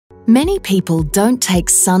Many people don't take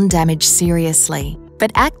sun damage seriously,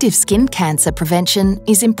 but active skin cancer prevention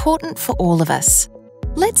is important for all of us.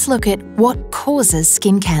 Let's look at what causes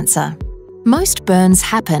skin cancer. Most burns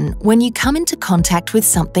happen when you come into contact with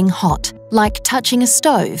something hot, like touching a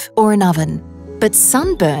stove or an oven. But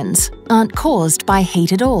sunburns aren't caused by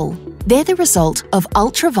heat at all. They're the result of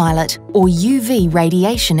ultraviolet or UV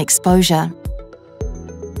radiation exposure.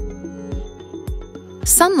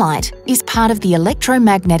 Sunlight is part of the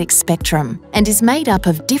electromagnetic spectrum and is made up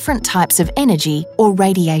of different types of energy or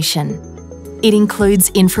radiation. It includes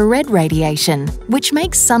infrared radiation, which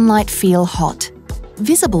makes sunlight feel hot,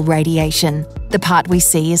 visible radiation, the part we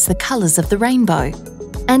see as the colours of the rainbow,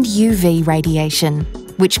 and UV radiation,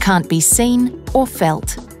 which can't be seen or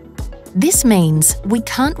felt. This means we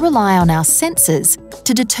can't rely on our senses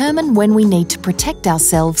to determine when we need to protect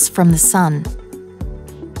ourselves from the sun.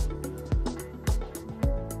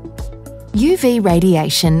 UV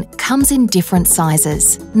radiation comes in different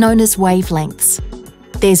sizes, known as wavelengths.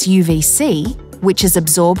 There's UVC, which is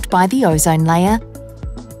absorbed by the ozone layer,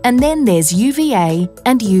 and then there's UVA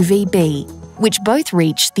and UVB, which both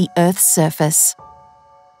reach the Earth's surface.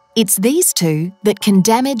 It's these two that can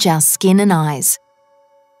damage our skin and eyes,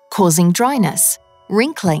 causing dryness,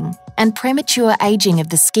 wrinkling, and premature aging of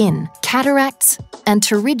the skin, cataracts and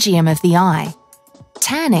pterygium of the eye,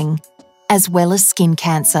 tanning, as well as skin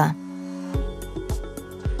cancer.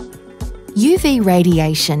 UV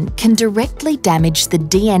radiation can directly damage the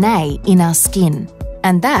DNA in our skin,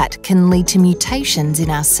 and that can lead to mutations in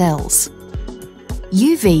our cells.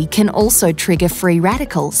 UV can also trigger free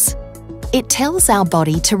radicals. It tells our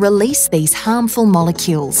body to release these harmful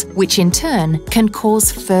molecules, which in turn can cause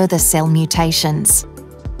further cell mutations.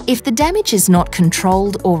 If the damage is not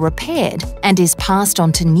controlled or repaired and is passed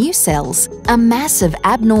on to new cells, a mass of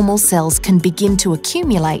abnormal cells can begin to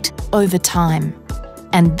accumulate over time.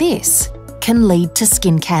 And this can lead to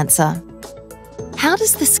skin cancer. How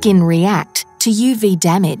does the skin react to UV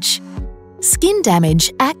damage? Skin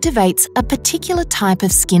damage activates a particular type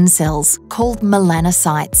of skin cells called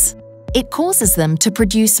melanocytes. It causes them to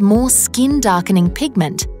produce more skin-darkening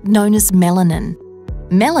pigment known as melanin.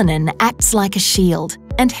 Melanin acts like a shield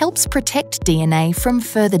and helps protect DNA from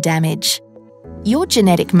further damage. Your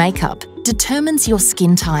genetic makeup determines your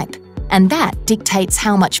skin type, and that dictates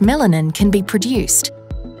how much melanin can be produced.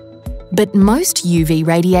 But most UV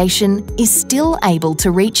radiation is still able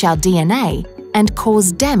to reach our DNA and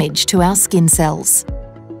cause damage to our skin cells.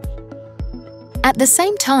 At the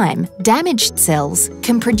same time, damaged cells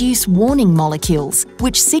can produce warning molecules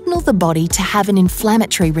which signal the body to have an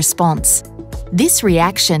inflammatory response. This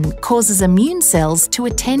reaction causes immune cells to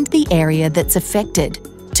attend the area that's affected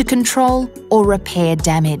to control or repair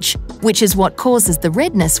damage, which is what causes the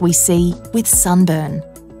redness we see with sunburn.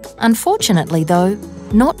 Unfortunately though,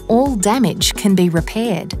 not all damage can be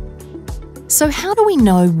repaired. So how do we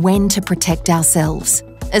know when to protect ourselves,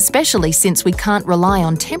 especially since we can't rely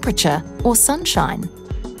on temperature or sunshine?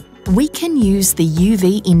 We can use the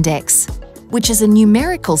UV index, which is a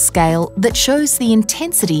numerical scale that shows the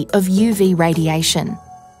intensity of UV radiation.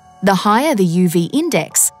 The higher the UV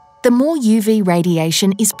index, the more UV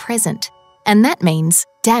radiation is present, and that means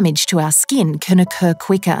damage to our skin can occur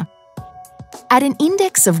quicker. At an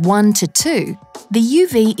index of 1 to 2, the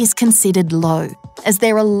UV is considered low, as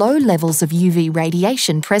there are low levels of UV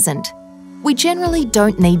radiation present. We generally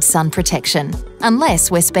don't need sun protection,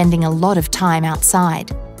 unless we're spending a lot of time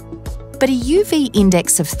outside. But a UV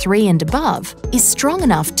index of 3 and above is strong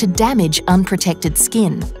enough to damage unprotected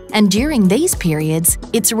skin, and during these periods,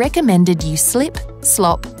 it's recommended you slip,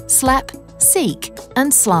 slop, slap, seek,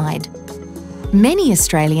 and slide. Many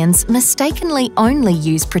Australians mistakenly only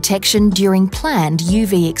use protection during planned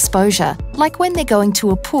UV exposure, like when they're going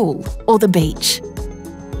to a pool or the beach.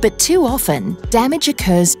 But too often, damage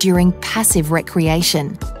occurs during passive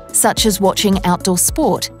recreation, such as watching outdoor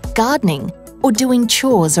sport, gardening, or doing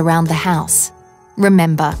chores around the house.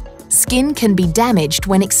 Remember, skin can be damaged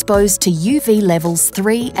when exposed to UV levels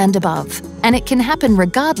 3 and above, and it can happen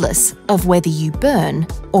regardless of whether you burn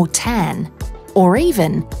or tan, or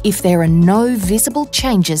even if there are no visible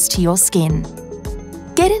changes to your skin.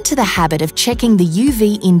 Get into the habit of checking the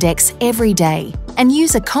UV index every day and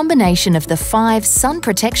use a combination of the 5 sun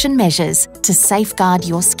protection measures to safeguard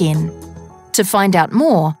your skin. To find out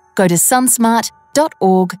more, go to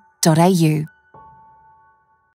sunsmart.org.au.